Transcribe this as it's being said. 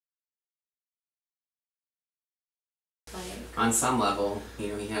Like, on some level, you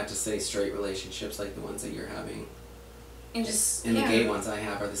know, you have to say straight relationships like the ones that you're having and just, and yeah. the gay ones I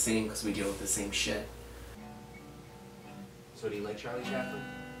have are the same because we deal with the same shit. So do you like Charlie Chaplin?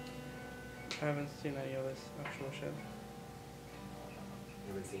 I haven't seen any of his actual shit. You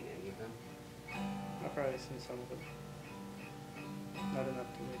haven't seen any of them? I've probably seen some of it. Not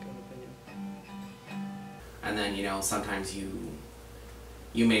enough to make an opinion. And then, you know, sometimes you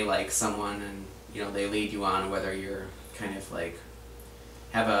may like someone and, you know, they lead you on whether you're kind of like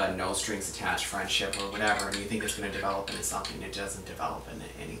have a no strings attached friendship or whatever, and you think it's going to develop into something. It doesn't develop into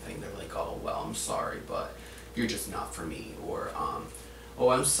anything. They're like, oh, well, I'm sorry, but you're just not for me. Or, oh,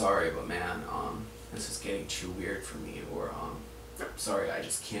 I'm sorry, but man, this is getting too weird for me. Or, sorry, I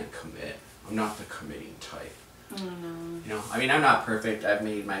just can't commit. I'm not the committing type. Oh, no. You know, I mean, I'm not perfect. I've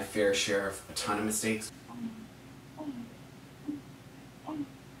made my fair share of a ton of mistakes.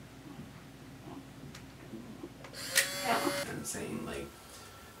 I'm saying, like,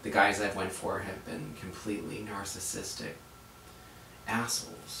 the guys I've went for have been completely narcissistic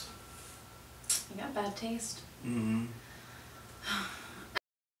assholes. You got bad taste. Mm-hmm.